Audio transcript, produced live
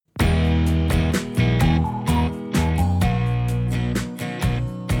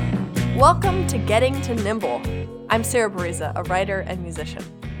Welcome to Getting to Nimble. I'm Sarah Bariza, a writer and musician.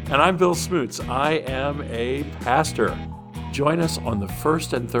 And I'm Bill Smoots. I am a pastor. Join us on the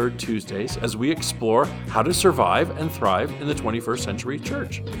first and third Tuesdays as we explore how to survive and thrive in the 21st century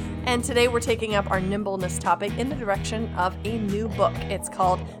church. And today we're taking up our nimbleness topic in the direction of a new book. It's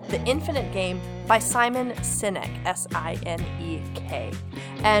called The Infinite Game by Simon Sinek, S-I-N-E-K.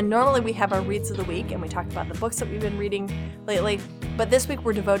 And normally we have our reads of the week and we talk about the books that we've been reading lately. But this week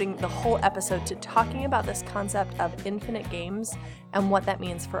we're devoting the whole episode to talking about this concept of infinite games and what that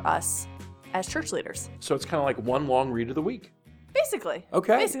means for us as church leaders. So it's kind of like one long read of the week. Basically.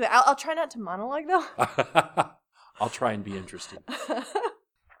 Okay. Basically. I'll try not to monologue, though. I'll try and be interested.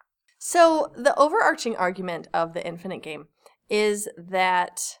 So the overarching argument of the infinite game is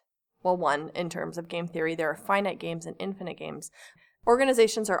that, well, one, in terms of game theory, there are finite games and infinite games.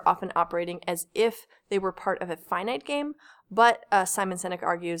 Organizations are often operating as if they were part of a finite game, but Simon Sinek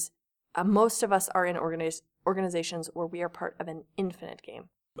argues most of us are in organizations where we are part of an infinite game.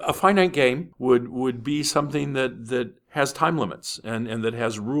 A finite game would be something that has time limits and that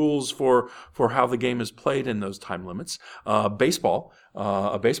has rules for how the game is played in those time limits. A baseball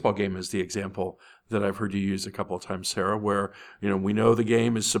game is the example that I've heard you use a couple of times, Sarah, where we know the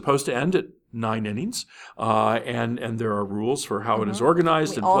game is supposed to end at 9 innings, and there are rules for how it is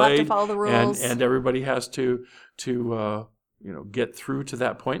organized and all played. have to follow the rules, and everybody has to get through to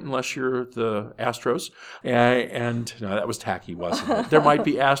that point unless you're the Astros. And no, that was tacky, wasn't it? There might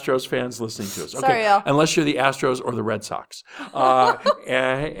be Astros fans listening to us. Okay, sorry, y'all. Unless you're the Astros or the Red Sox. That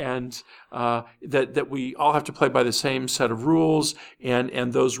we all have to play by the same set of rules,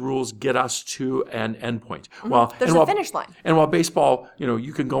 and those rules get us to an endpoint. Mm-hmm. There's a finish line. And while baseball,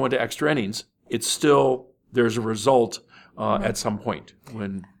 you can go into extra innings, it's still, there's a result at some point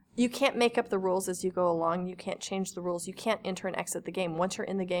when... You can't make up the rules as you go along. You can't change the rules. You can't enter and exit the game. Once you're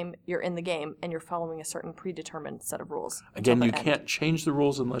in the game, you're in the game, and you're following a certain predetermined set of rules. Again, you can't change the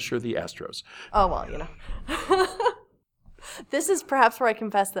rules unless you're the Astros. Oh, well, This is perhaps where I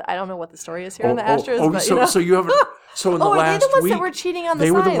confess that I don't know what the story is here in the Astros. So you haven't. So in the last are they the ones week, that were cheating on the they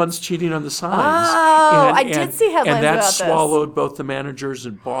signs? were the ones cheating on the signs. Oh, I did see headlines and that about this. swallowed both the managers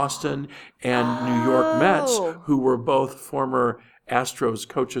in Boston and New York Mets, who were both former Astros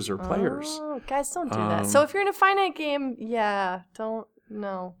coaches or players. Oh, guys, don't do that. So if you're in a finite game, don't.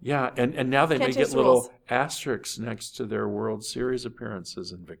 No. Yeah, and now they Can't may get change the little rules. asterisks next to their World Series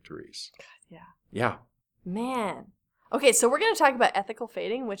appearances and victories. God, yeah. Yeah. Man. Okay, so we're going to talk about ethical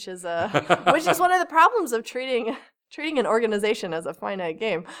fading, which is one of the problems of treating an organization as a finite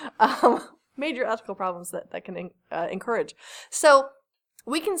game. Major ethical problems that can encourage. So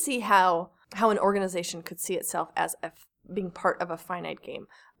we can see how an organization could see itself as being part of a finite game.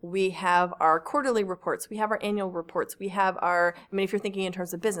 We have our quarterly reports. We have our annual reports. We have if you're thinking in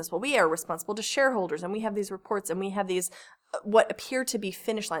terms of business, well, we are responsible to shareholders, and we have these reports, and we have these what appear to be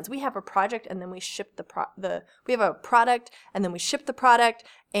finish lines. We have a project, and then we ship we have a product, and then we ship the product,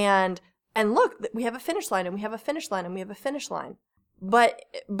 and look, we have a finish line, and we have a finish line, and we have a finish line. But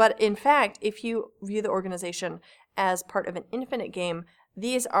in fact, if you view the organization as part of an infinite game,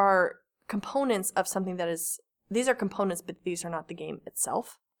 these are components of something that is. These are components, but these are not the game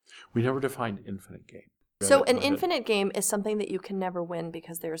itself. We never defined infinite game. So an infinite game is something that you can never win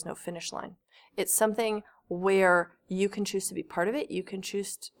because there is no finish line. It's something where you can choose to be part of it. You can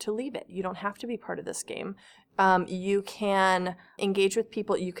choose to leave it. You don't have to be part of this game. You can engage with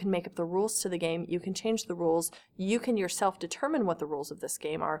people. You can make up the rules to the game. You can change the rules. You can yourself determine what the rules of this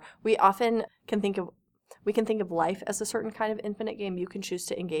game are. We often can think of life as a certain kind of infinite game. You can choose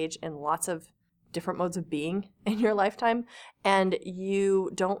to engage in lots of different modes of being in your lifetime, and you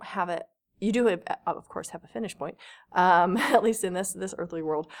do, of course, have a finish point, at least in this earthly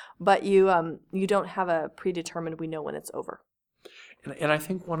world, but you don't have a predetermined, we know when it's over. And I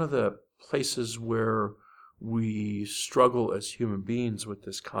think one of the places where we struggle as human beings with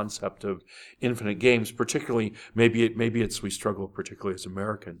this concept of infinite games, particularly, maybe it's we struggle particularly as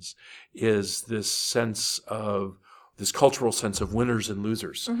Americans, is this cultural sense of winners and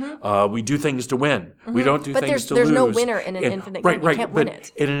losers. Mm-hmm. We do things to win. Mm-hmm. We don't do things to lose. There's no winner in an infinite game. You can't win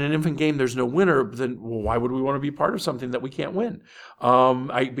it. In an infinite game, there's no winner. Then why would we want to be part of something that we can't win?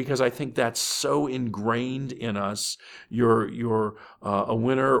 Because I think that's so ingrained in us. You're a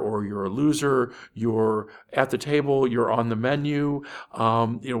winner or you're a loser. You're at the table. You're on the menu.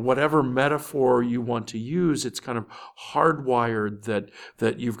 Whatever metaphor you want to use, it's kind of hardwired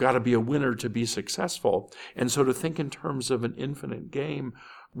that you've got to be a winner to be successful. And so to think in terms of an infinite game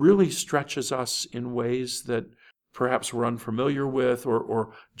really stretches us in ways that perhaps we're unfamiliar with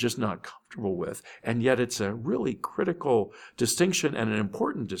or just not comfortable with. And yet it's a really critical distinction and an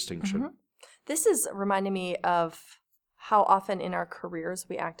important distinction. Mm-hmm. This is reminding me of how often in our careers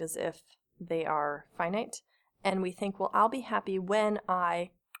we act as if they are finite. And we think, well, I'll be happy when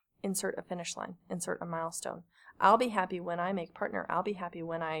I insert a finish line, insert a milestone. I'll be happy when I make partner. I'll be happy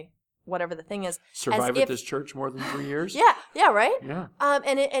when I, whatever the thing is. Survive at this church more than 3 years? Yeah, right? Yeah.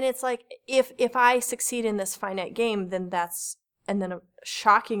 And it's like, if I succeed in this finite game, then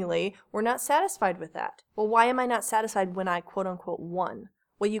shockingly, we're not satisfied with that. Well, why am I not satisfied when I quote unquote won?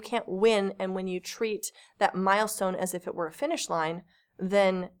 Well, you can't win, and when you treat that milestone as if it were a finish line,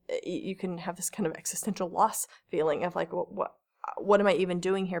 then you can have this kind of existential loss feeling of like, well, what am I even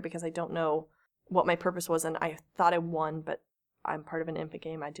doing here? Because I don't know what my purpose was, and I thought I won, but I'm part of an infant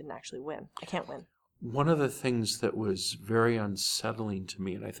game. I didn't actually win. I can't win. One of the things that was very unsettling to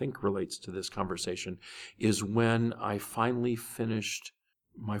me, and I think relates to this conversation, is when I finally finished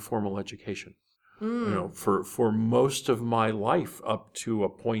my formal education. For most of my life up to a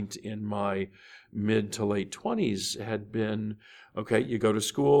point in my mid to late 20s had been, okay, you go to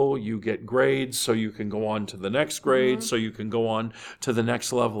school, you get grades so you can go on to the next grade, so you can go on to the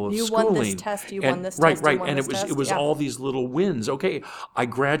next level of schooling. You won this test, you won this right, test, right, you won and this test. it was all these little wins. Okay, I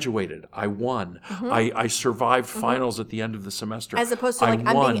graduated, I won, I survived finals at the end of the semester. As opposed to I'm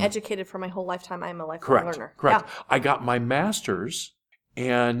won. being educated for my whole lifetime, I'm a lifelong learner. Correct. Yeah. I got my master's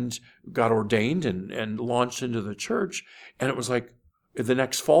and got ordained and launched into the church. And it was like the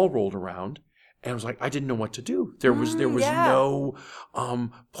next fall rolled around, and it was like I didn't know what to do. There was no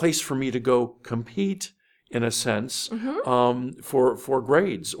place for me to go compete, in a sense, for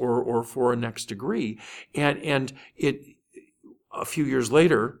grades or for a next degree. And it a few years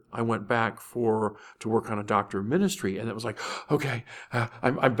later, I went back to work on a doctor of ministry, and it was like, okay,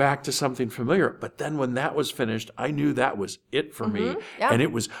 I'm back to something familiar. But then when that was finished, I knew that was it for me,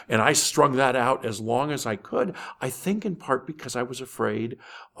 and I strung that out as long as I could. I think in part because I was afraid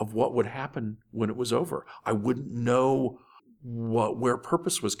of what would happen when it was over. I wouldn't know where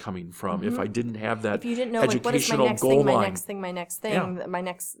purpose was coming from if I didn't have that if you didn't know, educational what is goal my line. next thing, my next thing, my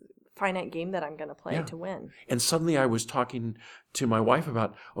next finite game that I'm going to play to win. And suddenly I was talking to my wife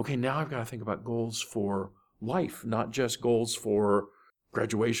about, okay, now I've got to think about goals for life, not just goals for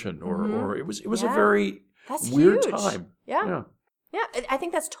graduation or it was a very weird time. Yeah, I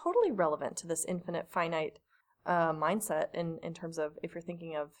think that's totally relevant to this infinite finite mindset in terms of if you're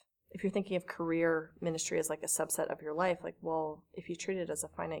thinking of career ministry as like a subset of your life, like, well, if you treat it as a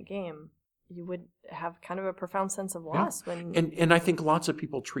finite game, you would have kind of a profound sense of loss when. And I think lots of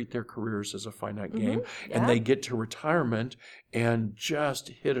people treat their carears as a finite game, and they get to retirement and just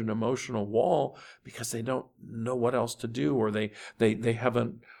hit an emotional wall because they don't know what else to do, or they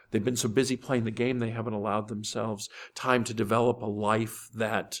haven't. They've been so busy playing the game, they haven't allowed themselves time to develop a life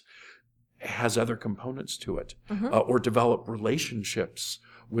that has other components to it, or develop relationships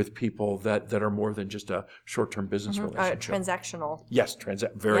with people that are more than just a short-term business relationship. Transactional. Yes,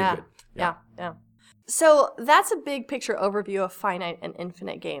 very good. Yeah. So that's a big picture overview of finite and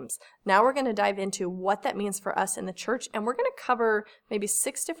infinite games. Now we're going to dive into what that means for us in the church, and we're going to cover maybe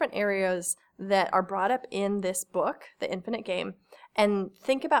 6 different areas that are brought up in this book, The Infinite Game, and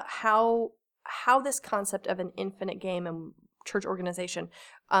think about how this concept of an infinite game and church organization,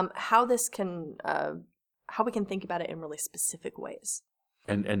 how we can think about it in really specific ways.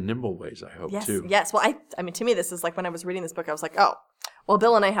 And nimble ways, I hope, too. Yes. Well, I mean, to me, this is like when I was reading this book, I was like, oh, well,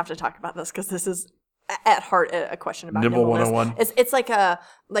 Bill and I have to talk about this because this is at heart a question about nimble nimbleness. 101. It's like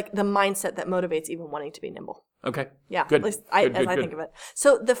the mindset that motivates even wanting to be nimble. Okay. Yeah. Good. At least I think of it.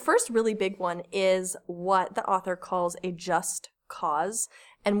 So the first really big one is what the author calls a just cause.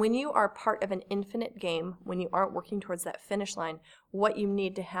 And when you are part of an infinite game, when you aren't working towards that finish line, what you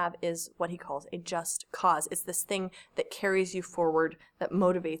need to have is what he calls a just cause. It's this thing that carries you forward, that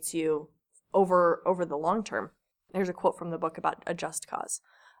motivates you over the long term. There's a quote from the book about a just cause.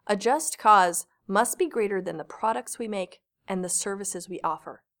 A just cause must be greater than the products we make and the services we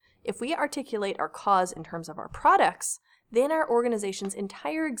offer. If we articulate our cause in terms of our products, then our organization's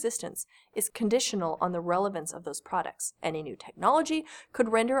entire existence is conditional on the relevance of those products. Any new technology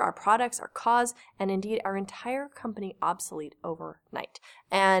could render our products, our cause, and indeed our entire company obsolete overnight.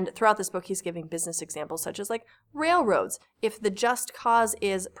 And throughout this book, he's giving business examples such as like railroads. If the just cause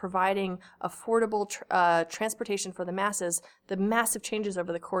is providing affordable transportation for the masses, the massive changes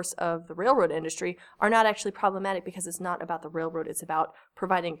over the course of the railroad industry are not actually problematic because it's not about the railroad, it's about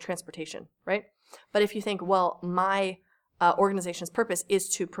providing transportation, right? But if you think, well, my organization's purpose is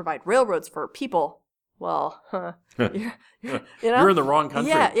to provide railroads for people, well, you're in the wrong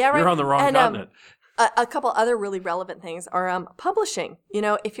country. Yeah, right. You're on the wrong continent. A couple other really relevant things are publishing.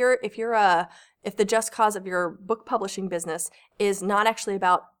 If the just cause of your book publishing business is not actually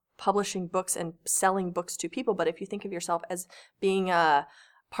about publishing books and selling books to people, but if you think of yourself as being a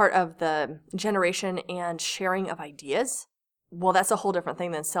part of the generation and sharing of ideas, well, that's a whole different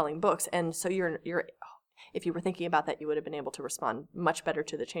thing than selling books. And so if you were thinking about that, you would have been able to respond much better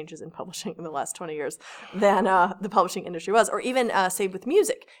to the changes in publishing in the last 20 years than the publishing industry was. Or even, say, with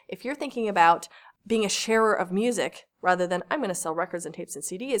music. If you're thinking about being a sharer of music rather than I'm going to sell records and tapes and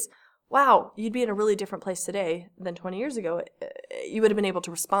CDs, wow, you'd be in a really different place today than 20 years ago. You would have been able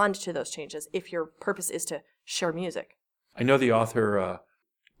to respond to those changes if your purpose is to share music. I know the author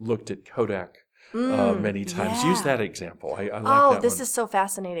looked at Kodak many times. Yeah. Use that example. I like that one. This is so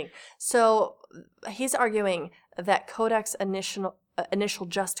fascinating. So he's arguing that Kodak's initial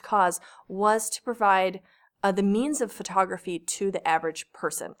just cause was to provide the means of photography to the average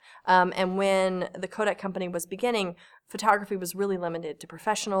person. And when the Kodak company was beginning, photography was really limited to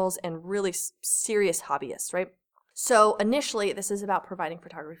professionals and really serious hobbyists, right? So initially, this is about providing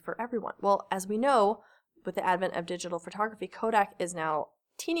photography for everyone. Well, as we know, with the advent of digital photography, Kodak is now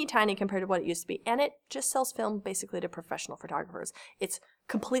teeny tiny compared to what it used to be, and it just sells film basically to professional photographers. It's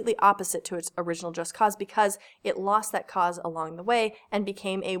completely opposite to its original just cause because it lost that cause along the way and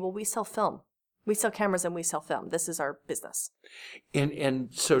became we sell film. We sell cameras and we sell film. This is our business. And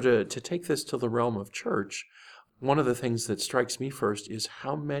so to take this to the realm of church, one of the things that strikes me first is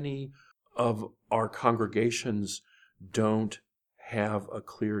how many of our congregations don't have a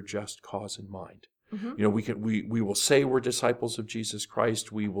clear just cause in mind. Mm-hmm. We will say we're disciples of Jesus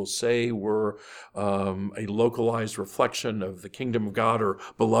Christ. We will say we're a localized reflection of the kingdom of God or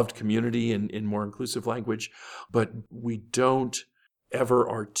beloved community in more inclusive language, but we don't ever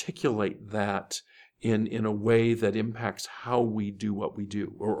articulate that in a way that impacts how we do what we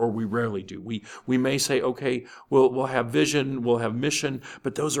do, or we rarely do. We may say, okay, we'll have vision, we'll have mission,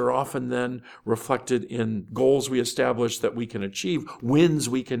 but those are often then reflected in goals we establish that we can achieve, wins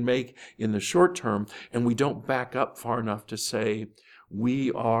we can make in the short term, and we don't back up far enough to say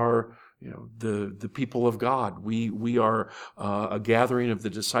we are the people of God. We are a gathering of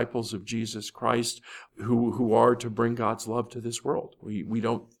the disciples of Jesus Christ who are to bring God's love to this world. We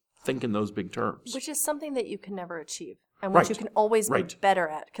don't think in those big terms. Which is something that you can never achieve and which you can always be better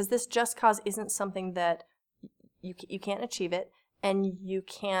at, because this just cause isn't something that you can't achieve it and you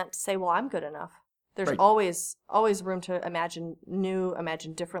can't say, well, I'm good enough. There's always room to imagine new,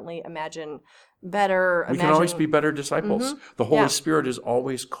 imagine differently, imagine better. We can always be better disciples. Mm-hmm. The Holy Spirit is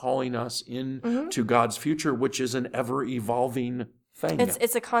always calling us into God's future, which is an ever-evolving thing.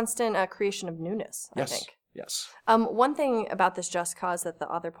 It's a constant creation of newness, I think. Yes. One thing about this just cause that the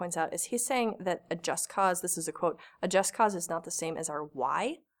author points out is he's saying that a just cause, this is a quote, a just cause is not the same as our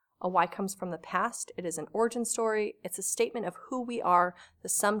why. A why comes from the past. It is an origin story. It's a statement of who we are, the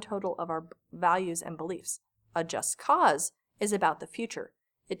sum total of our values and beliefs. A just cause is about the future.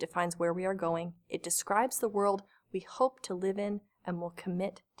 It defines where we are going. It describes the world we hope to live in and will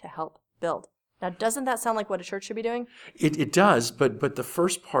commit to help build. Now, doesn't that sound like what a church should be doing? It does, but the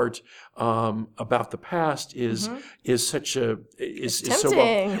first part about the past is such a is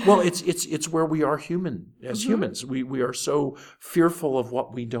tempting. So well. It's where we are human as humans. We are so fearful of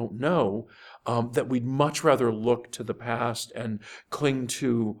what we don't know that we'd much rather look to the past and cling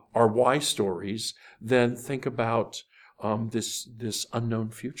to our why stories than think about this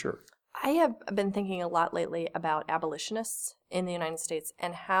unknown future. I have been thinking a lot lately about abolitionists in the United States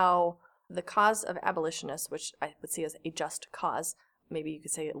and how the cause of abolitionists, which I would see as a just cause, maybe you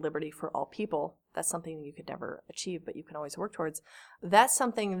could say liberty for all people, that's something you could never achieve, but you can always work towards. That's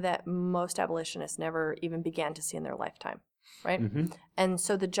something that most abolitionists never even began to see in their lifetime, right? Mm-hmm. And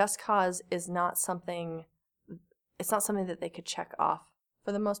so the just cause is not something, it's not something that they could check off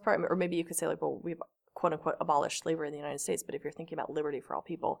for the most part. Or maybe you could say like, well, we've quote unquote abolished slavery in the United States, but if you're thinking about liberty for all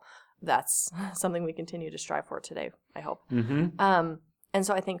people, that's something we continue to strive for today, I hope. Mm-hmm. And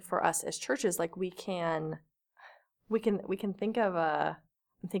so I think for us as churches, like we can think of I'm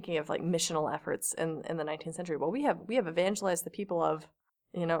thinking of like missional efforts in the 19th century. Well, we have evangelized the people of,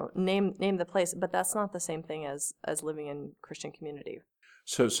 name the place, but that's not the same thing as living in Christian community.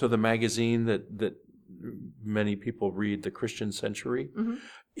 So the magazine that many people read, The Christian Century,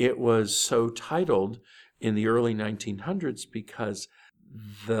 it was so titled in the early 1900s because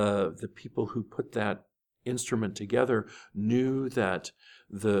the people who put that instrument together knew that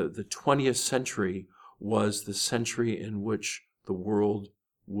the 20th century was the century in which the world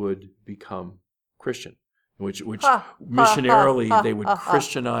would become Christian. which missionarily they would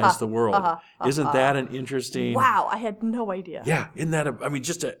Christianize the world. Isn't that an interesting? Wow, I had no idea. Yeah, isn't that? I mean,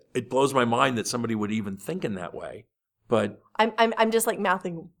 it blows my mind that somebody would even think in that way. But I'm just like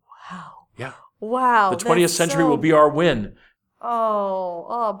mouthing, wow. Yeah. Wow. The 20th century will be our win.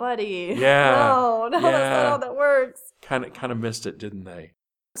 Oh, buddy. Yeah. No, that's not how that works. Kind of missed it, didn't they?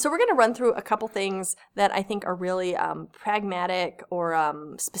 So we're going to run through a couple things that I think are really pragmatic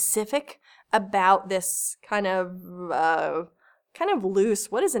or specific about this kind of loose.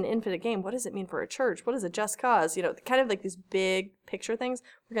 What is an infinite game? What does it mean for a church? What is a just cause? Kind of like these big picture things.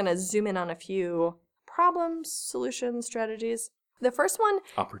 We're going to zoom in on a few problems, solutions, strategies. The first one...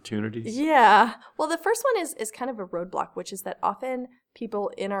 Opportunities. Yeah. Well, the first one is kind of a roadblock, which is that often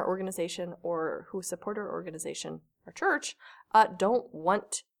people in our organization or who support our organization, our church, don't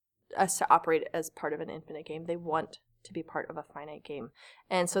want us to operate as part of an infinite game. They want to be part of a finite game.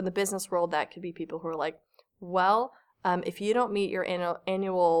 And so in the business world, that could be people who are like, well, if you don't meet your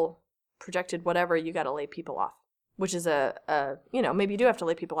annual projected whatever, you got to lay people off, which is maybe you do have to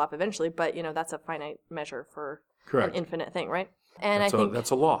lay people off eventually, but, that's a finite measure for Correct. An infinite thing, right? And I think that's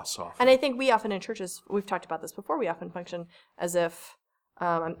a loss often. And I think we often in churches, we've talked about this before, we often function as if,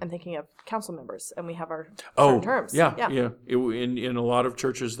 I'm thinking of council members, and we have our certain terms. Yeah. In a lot of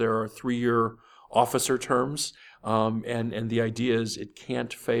churches, there are 3-year officer terms, and the idea is it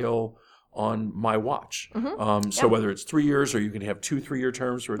can't fail on my watch. So whether it's 3 years or you can have 2 3-year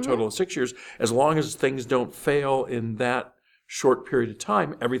terms for a total of 6 years, as long as things don't fail in that short period of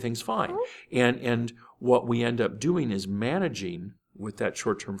time, everything's fine. And what we end up doing is managing with that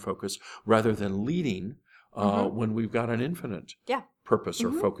short-term focus rather than leading when we've got an infinite purpose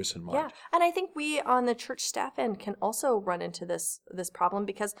or focus in mind. Yeah, and I think we on the church staff end can also run into this problem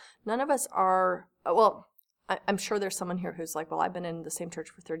because none of us are, I'm sure there's someone here who's like, well, I've been in the same church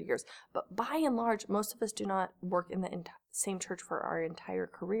for 30 years. But by and large, most of us do not work in the same church for our entire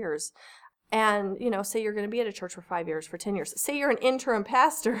careers. And, say you're going to be at a church for 5 years, for 10 years. Say you're an interim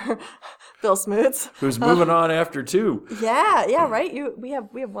pastor, Bill Smoots. Who's moving on after 2. Yeah, right? We have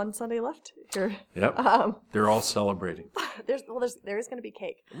one Sunday left here. Yep. They're all celebrating. There is going to be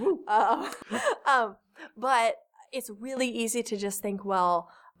cake. But it's really easy to just think, well,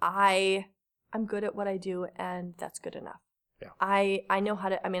 I'm good at what I do, and that's good enough. Yeah. I know how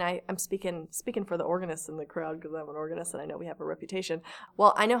to, I'm speaking for the organists in the crowd because I'm an organist and I know we have a reputation.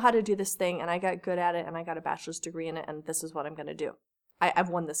 Well, I know how to do this thing and I got good at it and I got a bachelor's degree in it and this is what I'm going to do. I've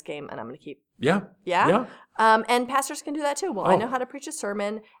won this game and I'm going to keep. Yeah. Yeah? And pastors can do that too. Well, I know how to preach a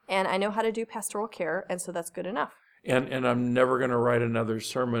sermon and I know how to do pastoral care and so that's good enough. And I'm never going to write another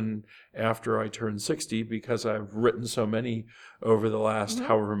sermon after I turn 60 because I've written so many over the last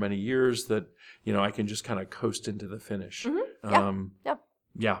however many years that, I can just kind of coast into the finish.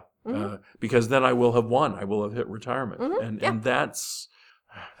 Because then I will have won. I will have hit retirement. And that's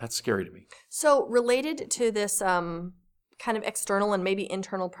scary to me. So related to this kind of external and maybe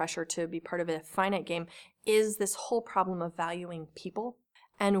internal pressure to be part of a finite game is this whole problem of valuing people.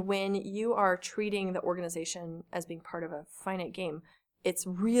 And when you are treating the organization as being part of a finite game, it's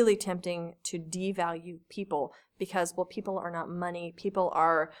really tempting to devalue people because, well, people are not money. People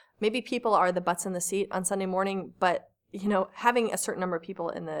are the butts in the seat on Sunday morning, but, having a certain number of people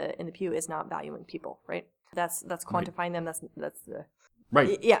in the pew is not valuing people, right? That's quantifying them. That's the...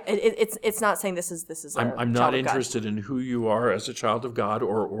 Right. Yeah, it's not saying this is. I'm not interested in who you are as a child of God,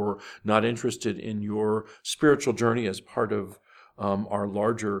 or not interested in your spiritual journey as part of our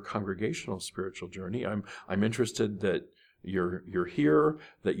larger congregational spiritual journey. I'm interested that you're here,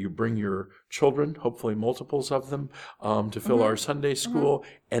 that you bring your children, hopefully multiples of them, to fill our Sunday school,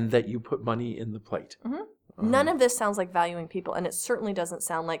 and that you put money in the plate. None of this sounds like valuing people, and it certainly doesn't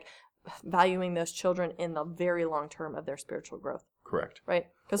sound like valuing those children in the very long term of their spiritual growth. Correct. Right?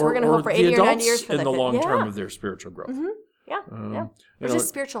 Because we're going to hope for 80 or 90 years for in the long term of their spiritual growth. Yeah. Or just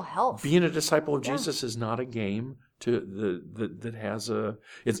spiritual health. Being a disciple of Jesus is not a game that has a.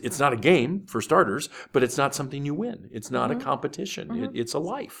 It's not a game for starters, but it's not something you win. It's not a competition. It's a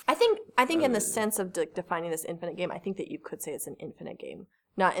life. I think in the sense of defining this infinite game, I think that you could say it's an infinite game.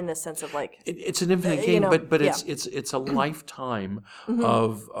 Not in the sense of like it's an infinite game, but it's a lifetime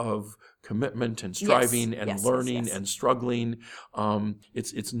of commitment and striving and learning and struggling.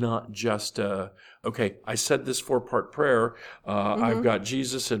 It's not just okay. I said this 4-part prayer. I've got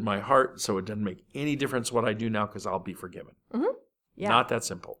Jesus in my heart, so it doesn't make any difference what I do now because I'll be forgiven. Yeah. Not that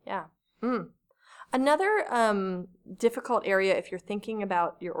simple. Yeah. Another difficult area, if you're thinking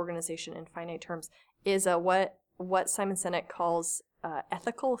about your organization in finite terms, is what Simon Sinek calls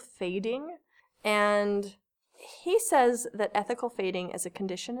ethical fading. And he says that ethical fading is a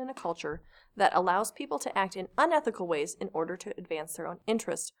condition in a culture that allows people to act in unethical ways in order to advance their own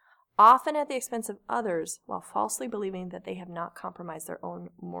interest, often at the expense of others, while falsely believing that they have not compromised their own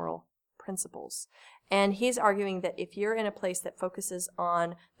moral principles. And he's arguing that if you're in a place that focuses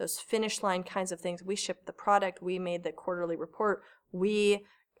on those finish line kinds of things, we shipped the product, we made the quarterly report, we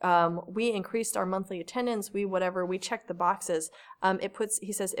increased our monthly attendance, we checked the boxes.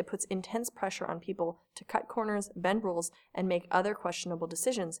 He says it puts intense pressure on people to cut corners, bend rules, and make other questionable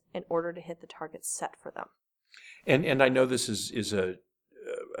decisions in order to hit the targets set for them. And I know this is a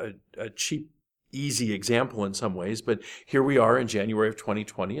cheap, easy example in some ways, but here we are in January of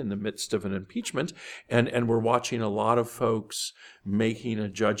 2020 in the midst of an impeachment, and we're watching a lot of folks making a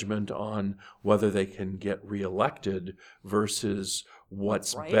judgment on whether they can get reelected versus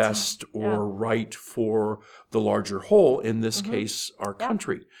what's right. best or right for the larger whole, in this case, our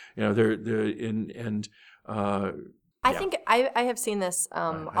country. I think I have seen this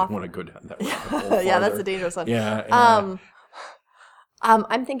I don't want to go down that road. Yeah, that's a dangerous one. Yeah.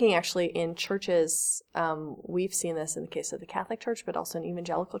 I'm thinking actually in churches, we've seen this in the case of the Catholic Church, but also in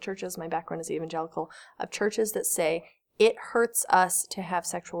evangelical churches. My background is evangelical, of churches that say it hurts us to have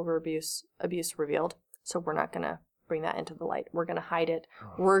sexual abuse revealed, so we're not going to bring that into the light. We're going to hide it.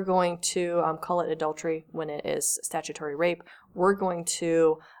 We're going to call it adultery when it is statutory rape. We're going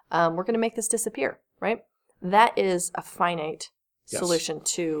to make this disappear, right? That is a finite solution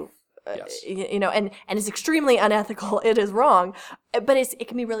to. And it's extremely unethical. It is wrong, but it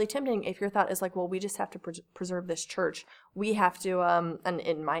can be really tempting if your thought is like, well, we just have to preserve this church. We have to, and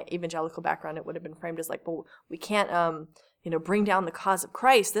in my evangelical background, it would have been framed as like, well, we can't, bring down the cause of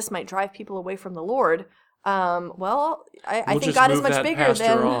Christ. This might drive people away from the Lord. I think God is much bigger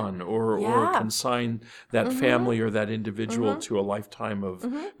than on, or consign that family or that individual to a lifetime of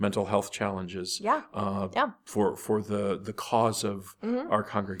mental health challenges. For the cause of our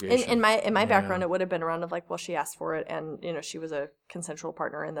congregation. In my background, it would have been around of like, well, she asked for it, and she was a consensual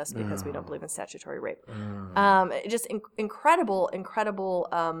partner in this because we don't believe in statutory rape. Just incredible.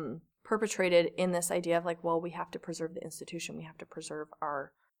 Perpetrated in this idea of like, well, we have to preserve the institution, we have to preserve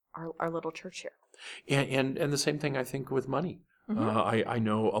our little church here. And the same thing, I think, with money. I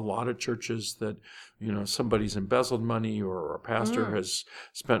know a lot of churches that, somebody's embezzled money, or a pastor has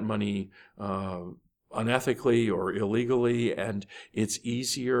spent money unethically or illegally, and it's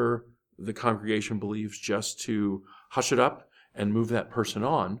easier, the congregation believes, just to hush it up and move that person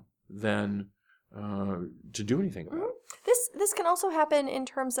on than to do anything about it. This can also happen in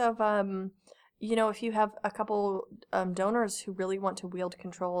terms of if you have a couple donors who really want to wield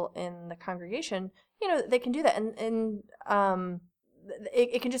control in the congregation, they can do that. And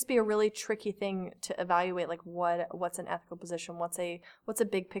it can just be a really tricky thing to evaluate, like what's an ethical position, what's a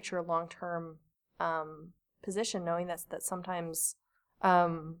big picture, long-term position, knowing that sometimes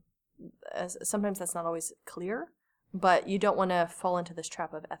that's not always clear, but you don't want to fall into this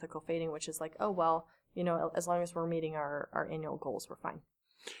trap of ethical fading, which is like, oh, well, as long as we're meeting our annual goals, we're fine.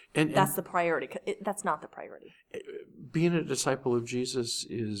 And that's the priority. That's not the priority. Being a disciple of Jesus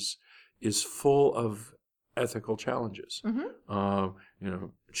is full of ethical challenges.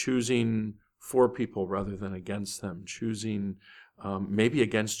 Choosing for people rather than against them, choosing maybe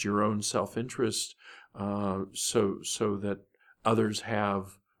against your own self-interest, so that others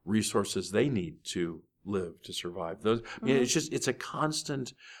have resources they need to live, to survive. It's a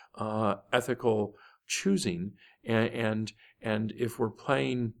constant ethical choosing, and if we're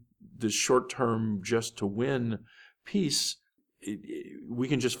playing the short-term just to win piece, we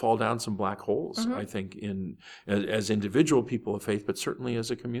can just fall down some black holes, I think, as individual people of faith, but certainly as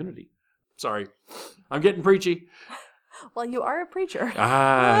a community. Sorry, I'm getting preachy. Well, you are a preacher.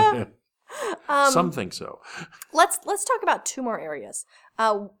 Some think so. Let's talk about two more areas.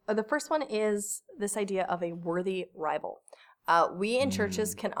 The first one is this idea of a worthy rival. We in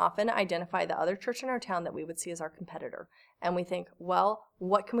churches can often identify the other church in our town that we would see as our competitor. And we think, well,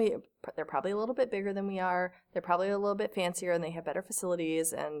 what can we... They're probably a little bit bigger than we are. They're probably a little bit fancier, and they have better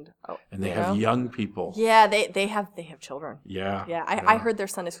facilities. And they have young people. Yeah, they have children. Yeah. I heard their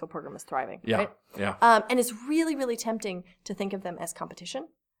Sunday school program is thriving. Yeah, right? yeah. And it's really, really tempting to think of them as competition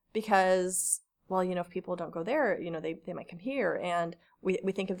because, well, if people don't go there, they might come here. And we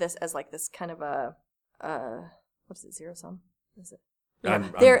think of this as like this kind of a... what is it, zero sum? Is it?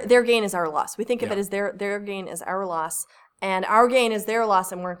 Their gain is our loss. We think of it as their gain is our loss, and our gain is their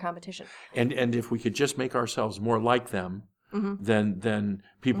loss, and we're in competition. And if we could just make ourselves more like them, then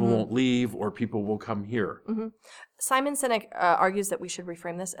people won't leave, or people will come here. Simon Sinek argues that we should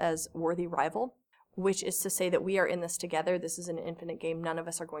reframe this as worthy rival, which is to say that we are in this together. This is an infinite game. None of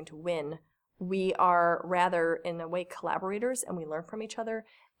us are going to win. we are rather, in a way, collaborators, and we learn from each other,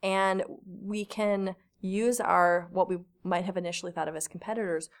 and we can use what we might have initially thought of as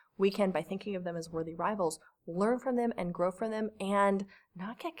competitors, we can, by thinking of them as worthy rivals, learn from them and grow from them and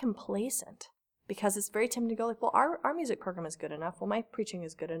not get complacent. Because it's very tempting to go like, well, our music program is good enough. Well, my preaching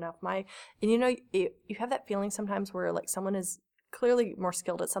is good enough. And you have that feeling sometimes where like someone is clearly more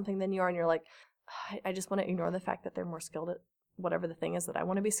skilled at something than you are, and you're like, I just want to ignore the fact that they're more skilled at whatever the thing is that I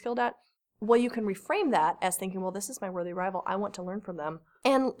want to be skilled at. Well, you can reframe that as thinking, well, this is my worthy rival. I want to learn from them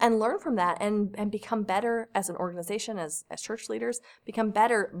and learn from that and become better as an organization, as church leaders, become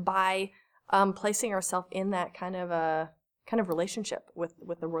better by placing ourselves in that kind of relationship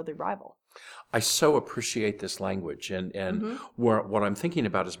with the worthy rival. I so appreciate this language, and what I'm thinking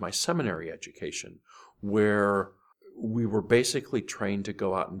about is my seminary education, where we were basically trained to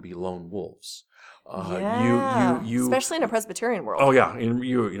go out and be lone wolves. You especially in a Presbyterian world. Oh yeah, and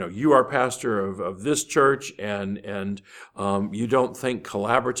you are pastor of this church, and you don't think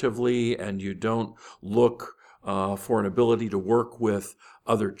collaboratively, and you don't look for an ability to work with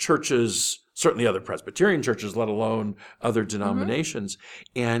other churches, certainly other Presbyterian churches, let alone other denominations.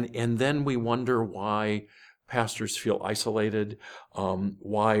 And then we wonder why pastors feel isolated,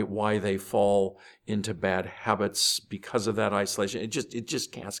 why they fall into bad habits because of that isolation. It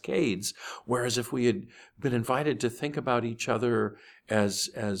just cascades. Whereas if we had been invited to think about each other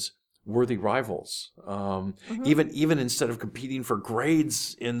as worthy rivals, even instead of competing for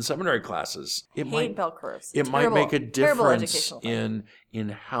grades in seminary classes, it might make a difference in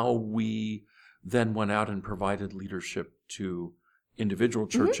how we then went out and provided leadership to individual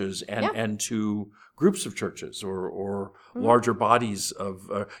churches and to groups of churches or larger bodies of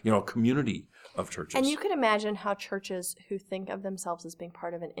a community of churches. And you can imagine how churches who think of themselves as being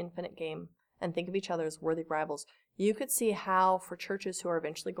part of an infinite game and think of each other as worthy rivals, you could see how for churches who are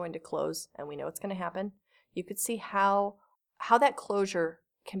eventually going to close, and we know it's going to happen, you could see how that closure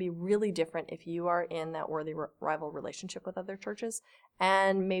can be really different if you are in that worthy rival relationship with other churches,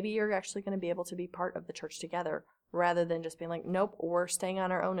 and maybe you're actually going to be able to be part of the church together rather than just being like, nope, we're staying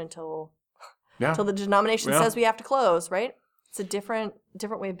on our own until the denomination says we have to close, right? It's a different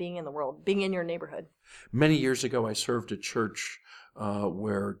way of being in the world, being in your neighborhood. Many years ago, I served a church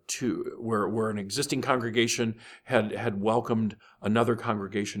where an existing congregation had welcomed another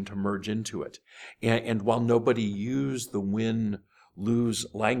congregation to merge into it, and while nobody used the win-lose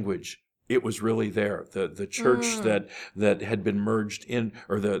language, it was really there. The church that had been merged in,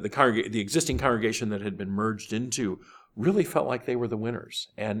 or the existing congregation that had been merged into, really felt like they were the winners,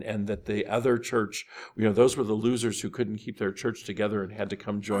 and that the other church, those were the losers who couldn't keep their church together and had to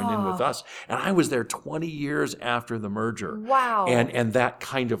come join in with us. And I was there 20 years after the merger. Wow. And that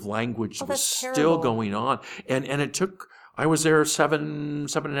kind of language was still terrible. going on. And it took, I was there seven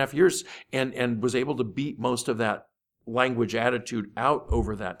and a half years and was able to beat most of that language attitude out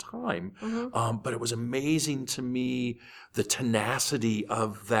over that time. But it was amazing to me, the tenacity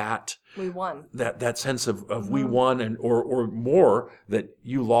of that. We won. That sense of we won, and or more, that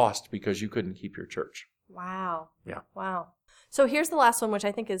you lost because you couldn't keep your church. Wow. Yeah. Wow. So here's the last one, which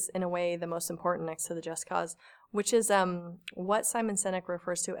I think is in a way the most important next to the just cause, which is what Simon Sinek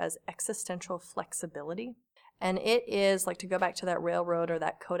refers to as existential flexibility. And it is, like, to go back to that railroad or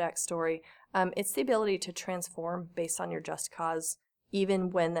that Kodak story, it's the ability to transform based on your just cause, even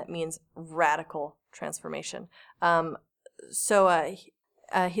when that means radical transformation.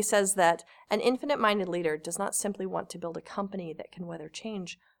 He says that an infinite-minded leader does not simply want to build a company that can weather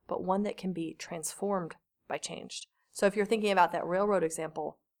change, but one that can be transformed by change. So if you're thinking about that railroad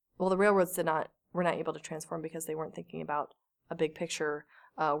example, well, the railroads were not able to transform because they weren't thinking about a big picture.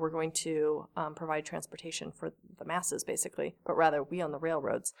 We're going to provide transportation for the masses, basically, but rather we own the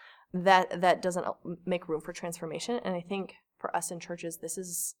railroads. That doesn't make room for transformation. And I think for us in churches, this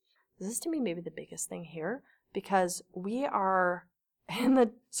is to me maybe the biggest thing here, because we are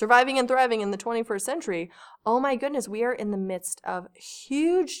surviving and thriving in the 21st century. Oh my goodness, we are in the midst of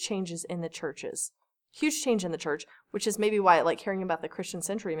huge changes in the churches. Huge change in the church, which is maybe why hearing about the Christian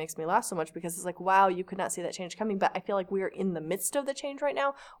century makes me laugh so much, because it's like, wow, you could not see that change coming. But I feel like we are in the midst of the change right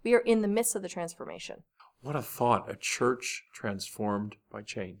now. We are in the midst of the transformation. What a thought, a church transformed by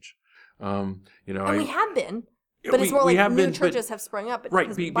change. And we have been. But it's more like new churches have sprung up.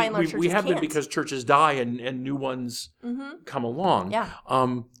 Right. By and large, we have can't. been, because churches die and new ones come along. Yeah.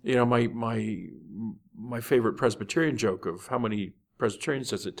 My favorite Presbyterian joke of how many Presbyterians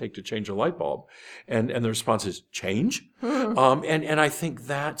does it take to change a light bulb? And the response is change. And I think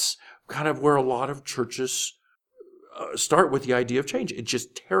that's kind of where a lot of churches start with the idea of change. It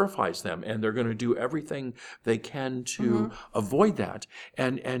just terrifies them, and they're going to do everything they can to avoid that.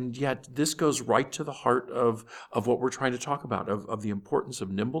 And yet this goes right to the heart of what we're trying to talk about, of the importance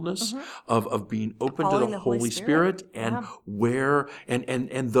of nimbleness, of being open to the Holy Spirit, and where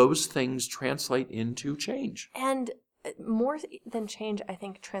and those things translate into change. And more than change, I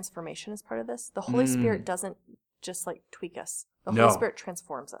think transformation is part of this. The Holy Spirit doesn't just like tweak us. The Holy Spirit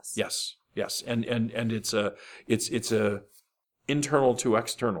transforms us. Yes, and it's a internal to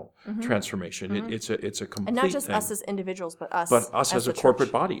external transformation. It's a complete and not just thing. us as individuals, but us as a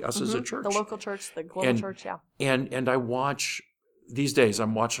corporate body, us as a church, the local church, the global church. Yeah, and I watch these days.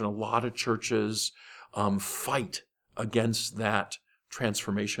 I'm watching a lot of churches fight against that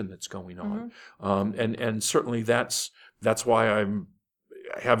transformation that's going on, and certainly that's why I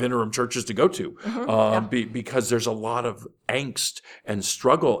have interim churches to go to, because there's a lot of angst and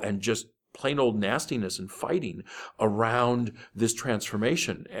struggle and just plain old nastiness and fighting around this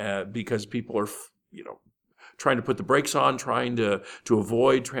transformation, because people are, trying to put the brakes on, trying to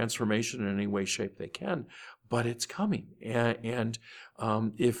avoid transformation in any way, shape they can. But it's coming, and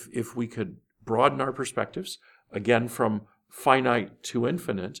if we could broaden our perspectives again from finite to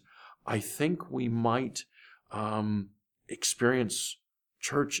infinite, I think we might experience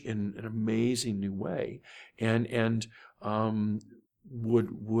church in an amazing new way, and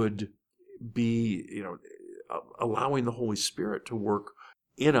would be allowing the Holy Spirit to work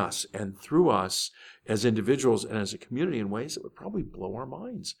in us and through us as individuals and as a community in ways that would probably blow our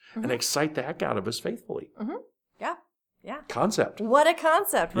minds and excite the heck out of us faithfully. Yeah. Concept. What a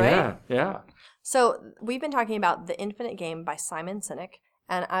concept, right? Yeah. So we've been talking about The Infinite Game by Simon Sinek.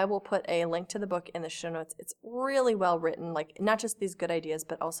 And I will put a link to the book in the show notes. It's really well written, like not just these good ideas,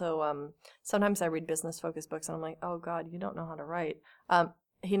 but also sometimes I read business-focused books and I'm like, oh, God, you don't know how to write.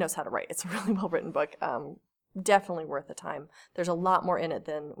 He knows how to write. It's a really well-written book. Definitely worth the time. There's a lot more in it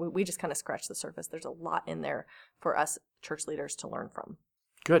than we just kind of scratched the surface. There's a lot in there for us church leaders to learn from.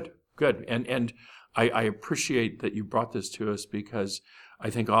 Good. And I appreciate that you brought this to us, because I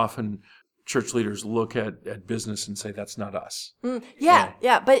think often church leaders look at business and say, that's not us.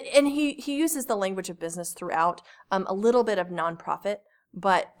 Yeah. But he uses the language of business throughout, a little bit of nonprofit,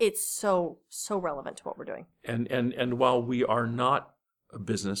 but it's so relevant to what we're doing. And while we are not a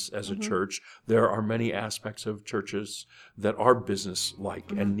business as a church, there are many aspects of churches that are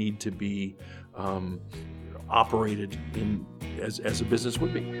business-like and need to be operated in as a business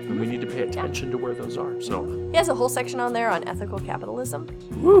would be. And we need to pay attention to where those are. So he has a whole section on there on ethical capitalism.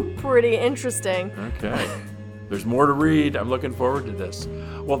 Woo! Pretty interesting. Okay. There's more to read. I'm looking forward to this.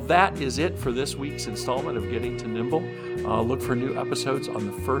 Well, that is it for this week's installment of Getting to Nimble. Look for new episodes on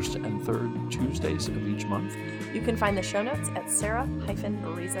the first and third Tuesdays of each month. You can find the show notes at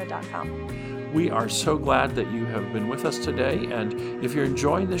sarah-bariza.com. We are so glad that you have been with us today. And if you're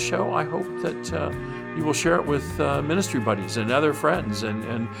enjoying the show, I hope that you will share it with ministry buddies and other friends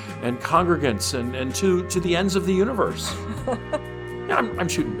and congregants and to the ends of the universe. Yeah, I'm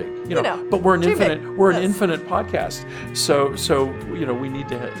shooting big, but we're an infinite podcast. So we need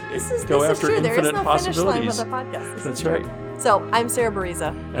to go after infinite possibilities. There is no finish line with a podcast. That's right. So I'm Sarah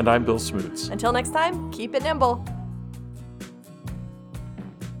Bariza. And I'm Bill Smoots. Until next time, keep it nimble.